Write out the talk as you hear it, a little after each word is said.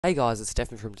Hey guys, it's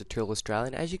Stefan from Untitled Australia,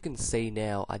 and as you can see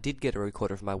now, I did get a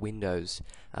recorder for my Windows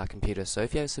computer, so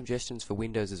if you have suggestions for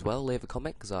Windows as well, leave a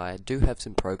comment, because I do have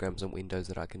some programs on Windows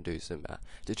that I can do some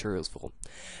tutorials for.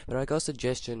 But I got a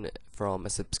suggestion from a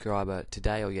subscriber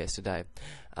today or yesterday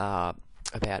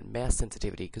about mouse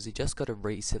sensitivity, because he just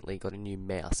recently got a new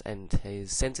mouse, and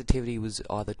his sensitivity was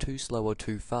either too slow or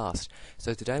too fast.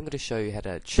 So today I'm going to show you how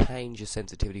to change your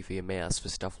sensitivity for your mouse for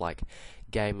stuff like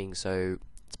gaming. So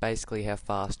it's basically how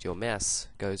fast your mouse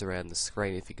goes around the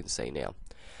screen, if you can see now.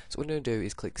 So what I'm going to do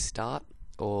is click Start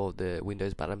or the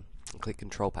Windows button and click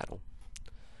Control Panel,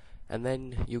 and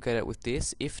then you'll get it with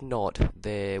this. If not,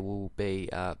 there will be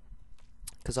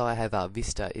because I have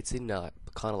Vista, it's in kind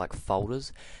of like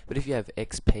folders, but if you have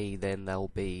XP, then they'll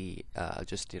be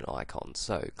just in icons.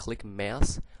 So click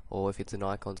Mouse, or if it's an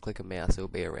icon, click a mouse, it'll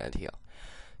be around here.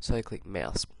 So click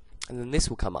Mouse, and then this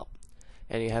will come up.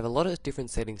 And you have a lot of different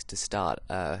settings to start.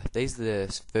 These are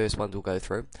the first ones we'll go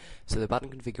through. So the button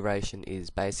configuration is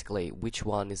basically which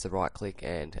one is the right click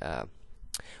and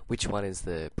which one is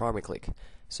the primary click.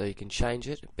 So you can change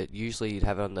it, but usually you'd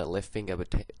have it on the left finger,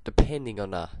 but depending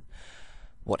on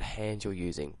what hand you're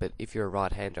using. But if you're a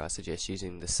right-hander, I suggest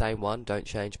using the same one. Don't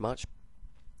change much.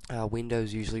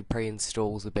 Windows usually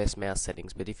pre-installs the best mouse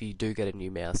settings, but if you do get a new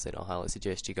mouse, then I highly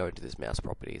suggest you go into this mouse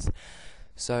properties.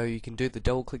 So you can do the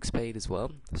double click speed as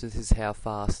well. So this is how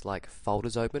fast like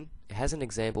folders open. It has an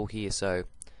example here, so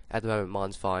at the moment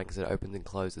mine's fine because it opens and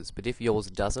closes, but if yours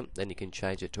doesn't, then you can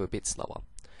change it to a bit slower.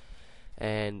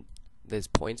 And there's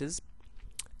pointers,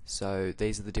 so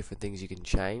these are the different things you can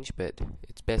change, but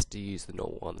it's best to use the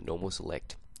normal one, the normal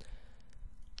select.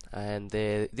 And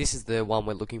this is the one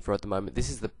we're looking for at the moment. This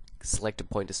is the selected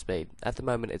pointer speed. At the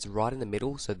moment it's right in the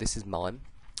middle, so this is mine.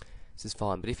 This is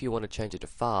fine, but if you want to change it to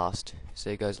fast,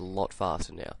 so it goes a lot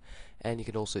faster now. And you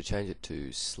can also change it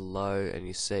to slow, and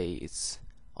you see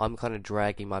I'm kind of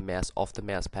dragging my mouse off the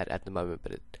mouse pad at the moment,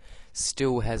 but it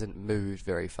still hasn't moved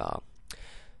very far.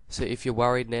 So if you're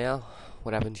worried now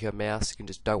what happened to your mouse, you can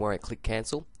just, don't worry, click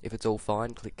cancel. If it's all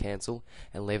fine, click cancel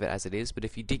and leave it as it is. But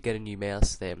if you did get a new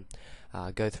mouse, then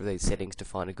go through these settings to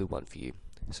find a good one for you.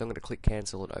 So I'm going to click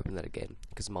cancel and open that again,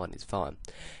 because mine is fine.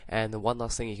 And the one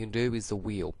last thing you can do is the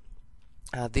wheel.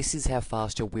 This is how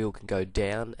fast your wheel can go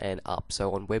down and up.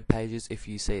 So on web pages, if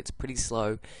you see it's pretty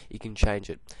slow, you can change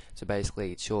it. So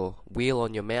basically it's your wheel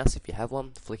on your mouse, if you have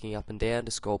one, flicking up and down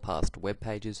to scroll past web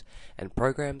pages and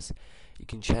programs. You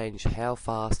can change how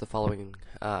fast the following,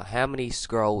 how many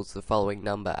scrolls the following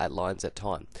number at lines at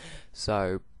time.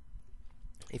 So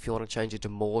if you want to change it to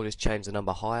more, just change the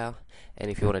number higher, and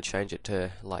if you want to change it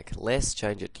to like less,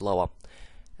 change it to lower.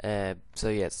 So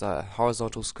yeah, it's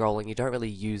horizontal scrolling. You don't really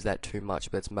use that too much,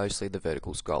 but it's mostly the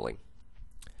vertical scrolling.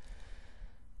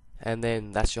 And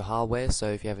then that's your hardware.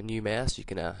 So if you have a new mouse, you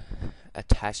can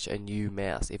attach a new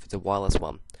mouse if it's a wireless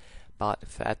one. But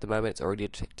at the moment, it's already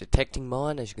detecting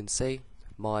mine. As you can see,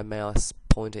 my mouse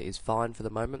pointer is fine for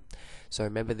the moment. So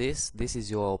remember this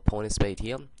is your pointer speed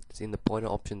here. It's in the pointer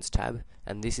options tab,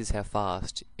 and this is how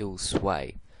fast it will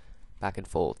sway back and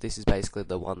forth. This is basically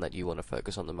the one that you want to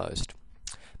focus on the most.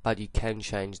 But you can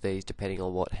change these depending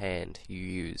on what hand you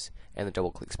use and the double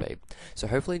click speed. So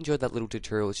hopefully you enjoyed that little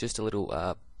tutorial. It's just a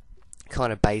little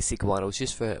kind of basic one. It was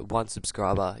just for one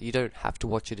subscriber. You don't have to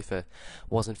watch it if it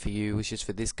wasn't for you. It was just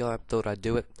for this guy. I thought I'd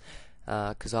do it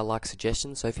because I like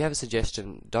suggestions. So if you have a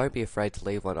suggestion, don't be afraid to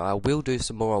leave one. I will do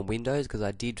some more on Windows, because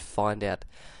I did find out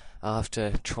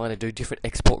after trying to do different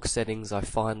export settings, I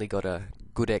finally got a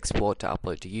good export to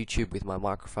upload to YouTube with my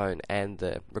microphone and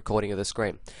the recording of the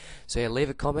screen. So yeah, leave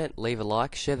a comment, leave a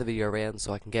like, share the video around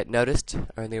so I can get noticed.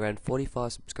 Only around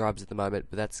 45 subscribers at the moment,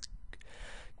 but that's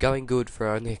going good for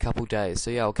only a couple days. So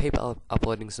yeah, I'll keep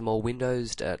uploading some more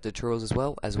Windows tutorials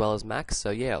as well as Macs. So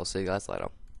yeah, I'll see you guys later.